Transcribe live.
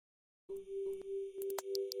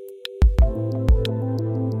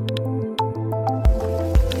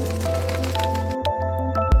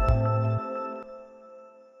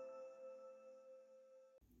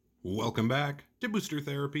back to Booster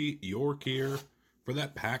Therapy, your cure for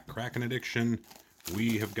that pack cracking addiction.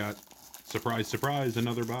 We have got, surprise, surprise,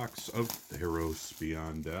 another box of Theros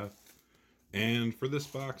Beyond Death. And for this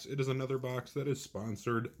box, it is another box that is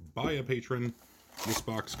sponsored by a patron. This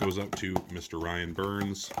box goes out to Mr. Ryan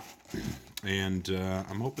Burns. And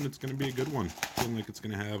I'm hoping it's going to be a good one. Feeling like it's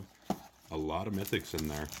going to have a lot of mythics in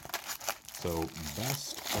there. So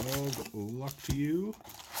best of luck to you,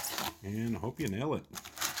 and hope you nail it.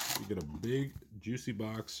 You get a big, juicy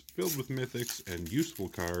box filled with mythics and useful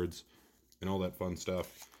cards and all that fun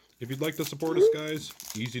stuff. If you'd like to support us, guys,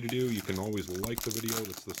 easy to do. You can always like the video.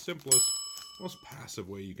 That's the simplest, most passive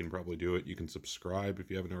way you can probably do it. You can subscribe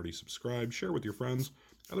if you haven't already subscribed. Share with your friends.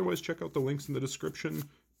 Otherwise, check out the links in the description.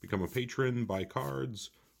 Become a patron, buy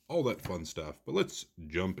cards, all that fun stuff. But let's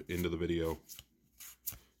jump into the video.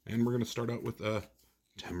 And we're going to start out with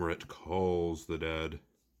Temeret Calls the Dead.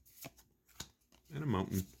 And a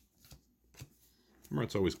mountain.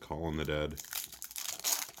 Temeret's always calling the dead.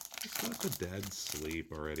 Just let the dead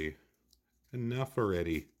sleep already. Enough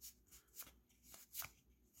already.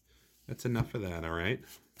 That's enough of that, alright?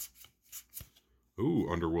 Ooh,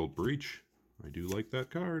 Underworld Breach. I do like that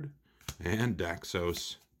card. And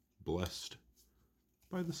Daxos. Blessed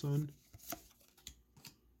by the sun.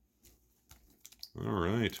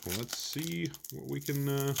 Alright, well, let's see what we can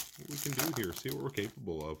do here. See what we're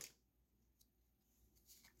capable of.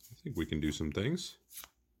 I think we can do some things.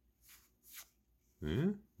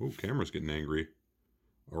 Yeah? Oh, camera's getting angry.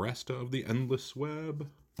 Aresta of the Endless Web.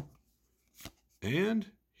 And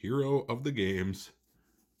Hero of the Games.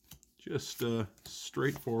 Just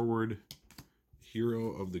straightforward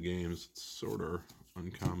Hero of the Games. It's sort of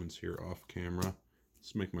uncommons here off camera.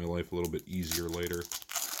 Let's make my life a little bit easier later.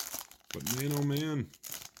 But man, oh man.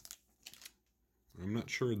 I'm not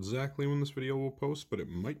sure exactly when this video will post, but it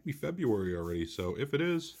might be February already. So if it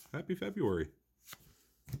is, happy February.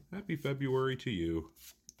 Happy February to you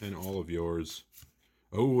and all of yours.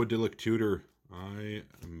 Oh, Idyllic Tutor. I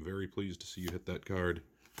am very pleased to see you hit that card.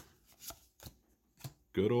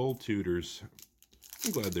 Good old tutors.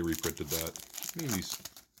 I'm glad they reprinted that. Maybe these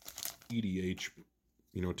EDH,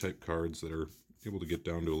 type cards that are able to get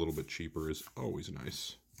down to a little bit cheaper is always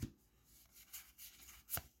nice.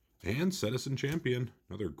 And Citizen Champion,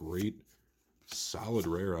 another great, solid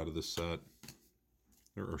rare out of this set.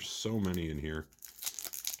 There are so many in here.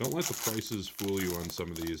 Don't let the prices fool you on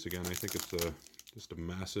some of these. Again, I think it's just a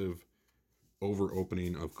massive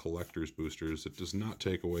over-opening of collector's boosters. It does not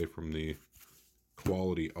take away from the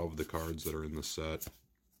quality of the cards that are in the set.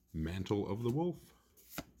 Mantle of the Wolf.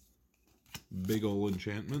 Big ol'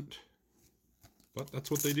 enchantment. But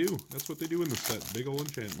that's what they do. That's what they do in the set. Big ol'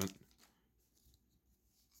 enchantment.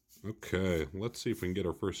 Okay, let's see if we can get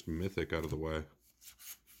our first mythic out of the way.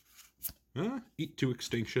 Eat to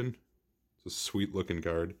Extinction. It's a sweet looking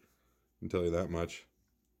card. I can tell you that much.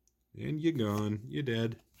 And you're gone. You're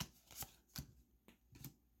dead.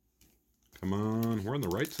 Come on. We're on the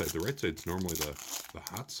right side. The right side's normally the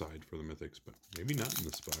hot side for the mythics, but maybe not in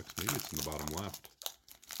this box. Maybe it's in the bottom left.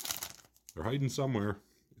 They're hiding somewhere.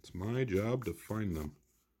 It's my job to find them.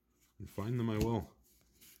 And find them I will.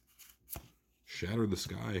 Shatter the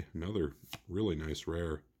Sky, another really nice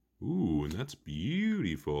rare. Ooh, and that's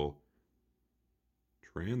beautiful.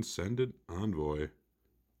 Transcendent Envoy.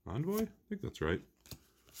 Envoy? I think that's right.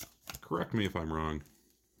 Correct me if I'm wrong.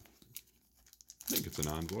 I think it's an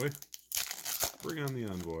Envoy. Bring on the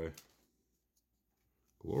Envoy.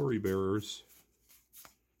 Glory Bearers.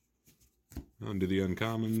 On to the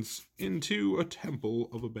uncommons. Into a Temple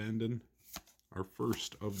of Abandon. Our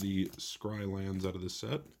first of the Scry lands out of the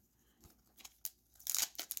set.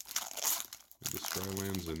 The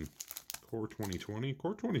Scrylands in Core 2020.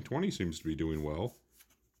 Core 2020 seems to be doing well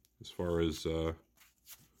as far as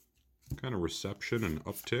kind of reception and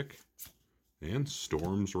uptick. And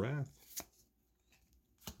Storm's Wrath.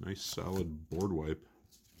 Nice solid board wipe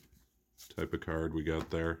type of card we got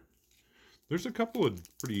there. There's a couple of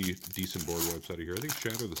pretty decent board wipes out of here. I think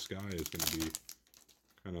Shatter the Sky is going to be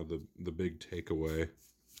kind of the big takeaway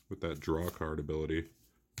with that draw card ability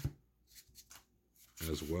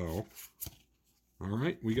as well.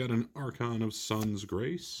 Alright, we got an Archon of Sun's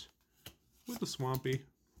Grace with the Swampy.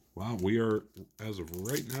 Wow, we are, as of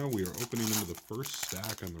right now, we are opening into the first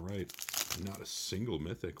stack on the right. Not a single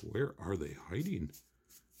mythic. Where are they hiding?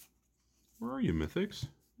 Where are you, mythics?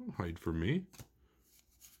 Don't hide from me.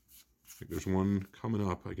 I think there's one coming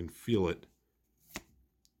up. I can feel it.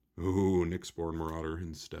 Ooh, Nyxborn Marauder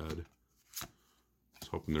instead. I was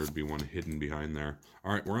hoping there would be one hidden behind there.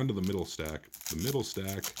 Alright, we're on to the middle stack. The middle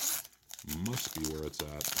stack must be where it's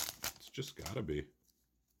at. It's just gotta be.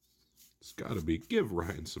 It's got to be. Give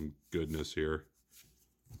Ryan some goodness here.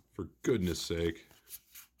 For goodness sake.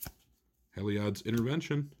 Heliod's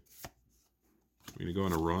Intervention. We're going to go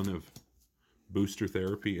on a run of booster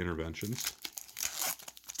therapy interventions.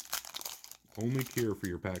 Only cure for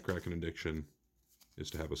your pack cracking addiction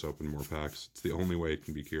is to have us open more packs. It's the only way it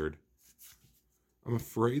can be cured. I'm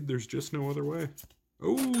afraid there's just no other way.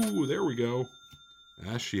 Oh, there we go.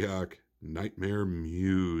 Ashiok, Nightmare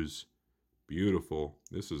Muse. Beautiful.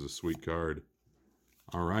 This is a sweet card.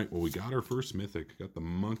 All right, well, we got our first mythic. Got the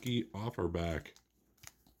monkey off our back.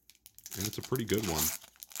 And it's a pretty good one.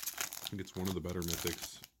 I think it's one of the better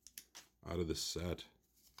mythics out of this set.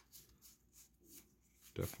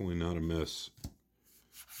 Definitely not a miss.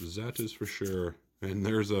 That is for sure. And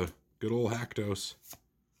there's a good old Haktos.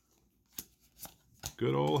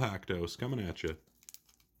 Good old Haktos coming at you.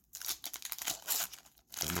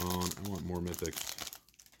 Come on, I want more mythics.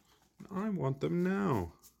 I want them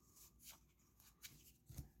now.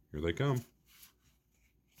 Here they come.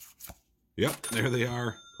 Yep, there they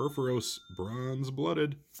are. Perforos Bronze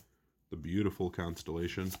Blooded. The beautiful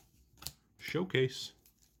constellation. Showcase.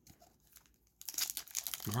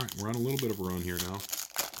 Alright, we're on a little bit of a run here now.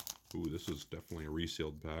 Ooh, this is definitely a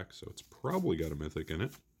resealed pack, so it's probably got a mythic in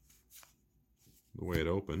it. The way it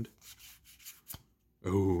opened.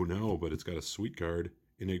 Oh, no, but it's got a sweet card.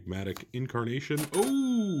 Enigmatic Incarnation.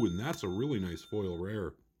 Oh, and that's a really nice foil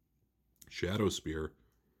rare. Shadow Spear.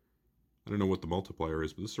 I don't know what the multiplier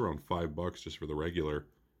is, but this is around $5 just for the regular.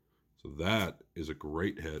 So that is a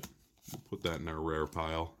great hit. We'll put that in our rare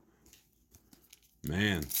pile.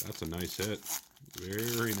 Man, that's a nice hit.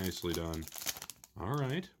 Very nicely done. All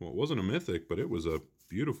right. Well, it wasn't a mythic, but it was a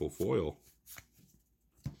beautiful foil.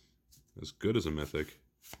 As good as a mythic.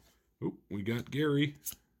 Oh, we got Gary.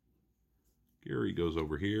 Gary goes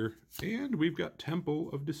over here. And we've got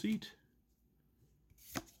Temple of Deceit.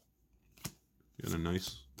 Got a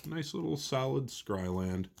nice little solid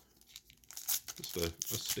Scryland. Just a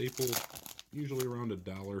staple. Usually around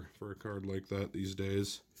 $1 for a card like that these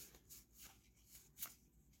days.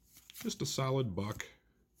 Just a solid buck.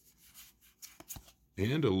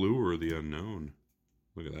 And Allure the Unknown.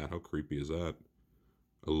 Look at that. How creepy is that?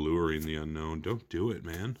 Alluring the Unknown. Don't do it,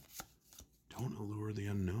 man. Don't allure the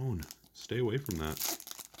unknown. Stay away from that.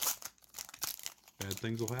 Bad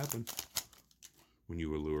things will happen when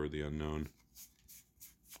you allure the unknown.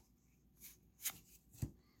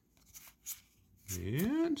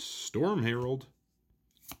 And Storm Herald.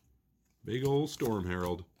 Big old Storm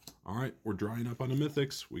Herald. All right, we're drying up on the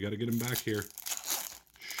mythics. We got to get them back here.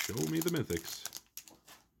 Show me the mythics.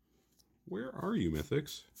 Where are you,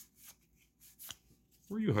 mythics?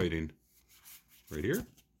 Where are you hiding? Right here?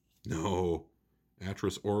 No.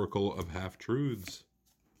 Atris Oracle of Half-Truths.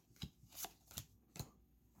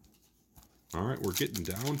 All right, we're getting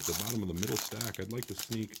down to the bottom of the middle stack. I'd like to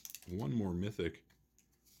sneak one more mythic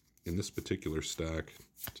in this particular stack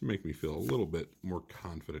to make me feel a little bit more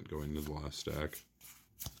confident going into the last stack.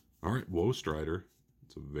 All right, Woe Strider.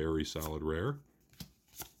 It's a very solid rare.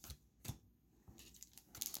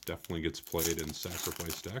 Definitely gets played in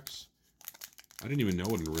sacrifice decks. I didn't even know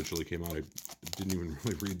when it originally came out. I didn't even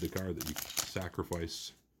really read the card that you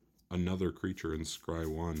sacrifice another creature in Scry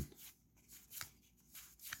 1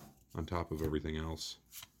 on top of everything else.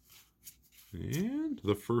 And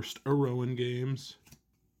the first Arowan games.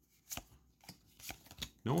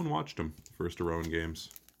 No one watched them, the first Arowan games.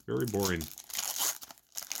 Very boring. It's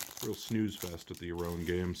a real snooze fest at the Arowan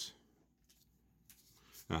games.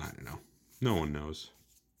 I don't know. No one knows.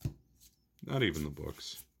 Not even the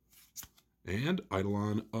books. And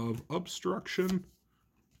Eidolon of Obstruction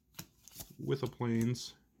with a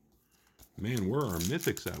Plains. Man, where are our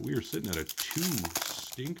mythics at? We are sitting at a 2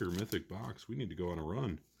 stinker mythic box. We need to go on a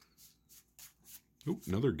run. Oh,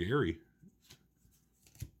 another Gary.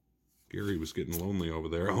 Gary was getting lonely over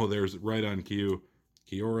there. Oh, there's right on cue.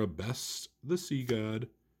 Kiora Best the Sea God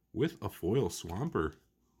with a foil Swamper.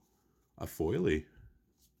 A foily.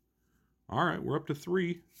 All right, we're up to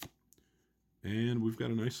 3. And we've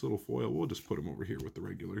got a nice little foil. We'll just put them over here with the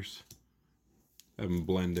regulars. Have them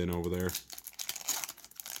blend in over there.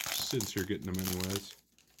 Since you're getting them anyways.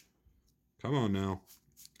 Come on now.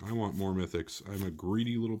 I want more mythics. I'm a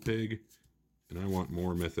greedy little pig, and I want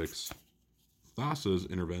more mythics. Thassa's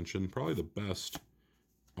Intervention, probably the best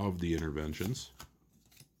of the interventions.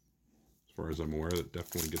 As far as I'm aware, that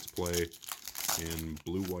definitely gets play in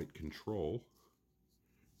blue-white control.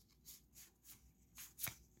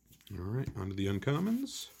 All right, onto the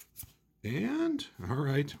uncommons. And, all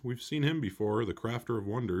right, we've seen him before, the Crafter of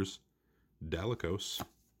Wonders, Dalikos.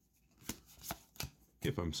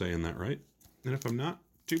 If I'm saying that right. And if I'm not,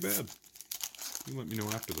 too bad. You let me know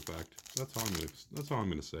after the fact. That's how I'm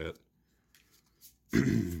gonna say it.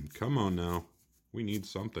 Come on now. We need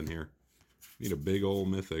something here. We need a big old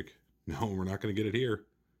mythic. No, we're not gonna get it here.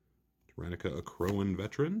 Tyrannica, a Crowan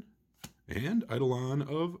veteran. And Eidolon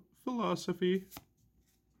of Philosophy.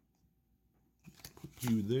 Put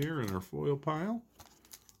you there in our foil pile.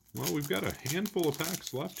 Well, we've got a handful of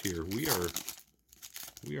packs left here.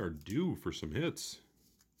 We are due for some hits.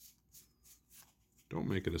 Don't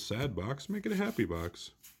make it a sad box, make it a happy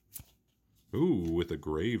box. Ooh, with a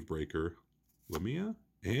Gravebreaker. Lamia,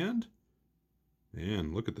 and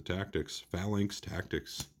look at the tactics. Phalanx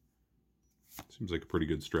Tactics. Seems like a pretty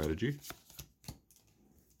good strategy.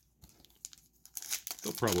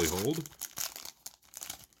 They'll probably hold.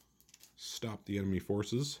 Stop the enemy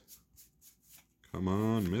forces. Come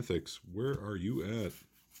on, Mythics. Where are you at?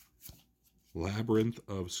 Labyrinth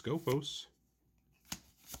of Scophos.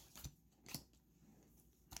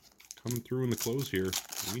 Coming through in the close here.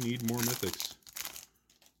 We need more Mythics.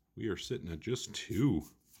 We are sitting at just 2.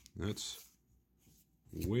 That's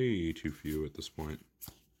way too few at this point.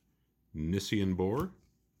 Nissian Boar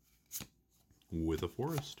with a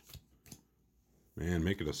Forest. Man,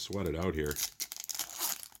 making us sweat it out here.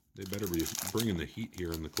 They better be bringing the heat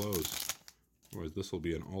here in the close. Otherwise, this will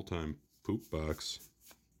be an all-time poop box.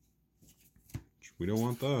 We don't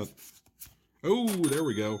want that. Oh, there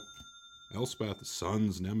we go. Elspeth,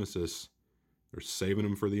 Sun's Nemesis. They're saving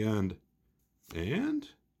him for the end. And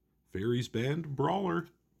Fairies Band Brawler.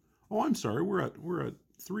 Oh, I'm sorry. We're at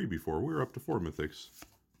 3 before. We were up to 4 mythics.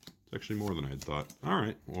 It's actually more than I'd thought. All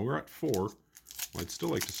right. Well, we're at 4. Well, I'd still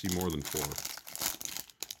like to see more than 4.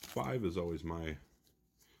 5 is always my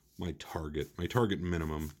target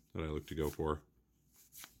minimum that I look to go for.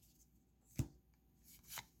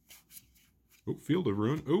 Oh, Field of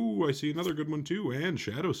Ruin. Oh, I see another good one too. And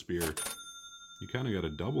Shadow Spear. You kind of got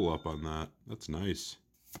a double up on that. That's nice.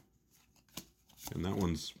 And that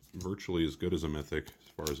one's virtually as good as a mythic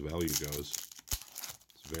as far as value goes.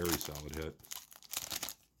 It's a very solid hit.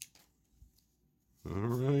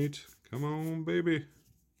 Alright. Come on, baby.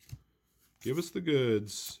 Give us the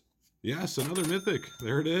goods. Yes, another mythic.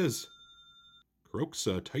 There it is.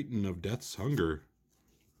 Croxa, Titan of Death's Hunger.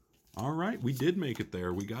 Alright, we did make it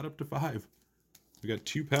there. We got up to 5. We got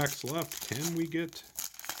 2 packs left. Can we get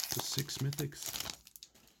to 6 mythics?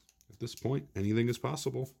 At this point, anything is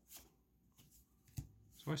possible.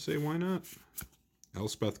 So I say, why not?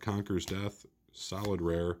 Elspeth Conquers Death. Solid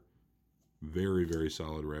rare. Very, very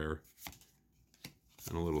solid rare.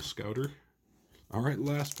 And a little Scouter. Alright,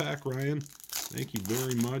 last pack, Ryan. Thank you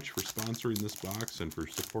very much for sponsoring this box and for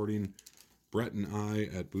supporting Brett and I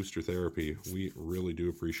at Booster Therapy. We really do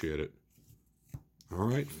appreciate it.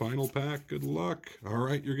 Alright, final pack. Good luck.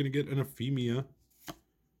 Alright, you're going to get an Ephemia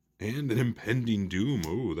and an Impending Doom.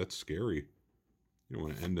 Ooh, that's scary. You don't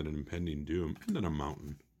want to end in an Impending Doom. End in a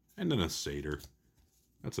Mountain. End in a Satyr.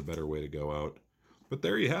 That's a better way to go out. But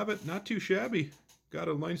there you have it. Not too shabby. Got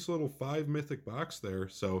a nice little 5 mythic box there.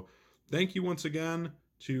 So thank you once again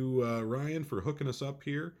to Ryan for hooking us up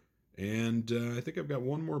here. And I think I've got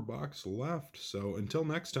one more box left. So until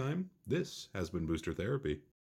next time, this has been Booster Therapy.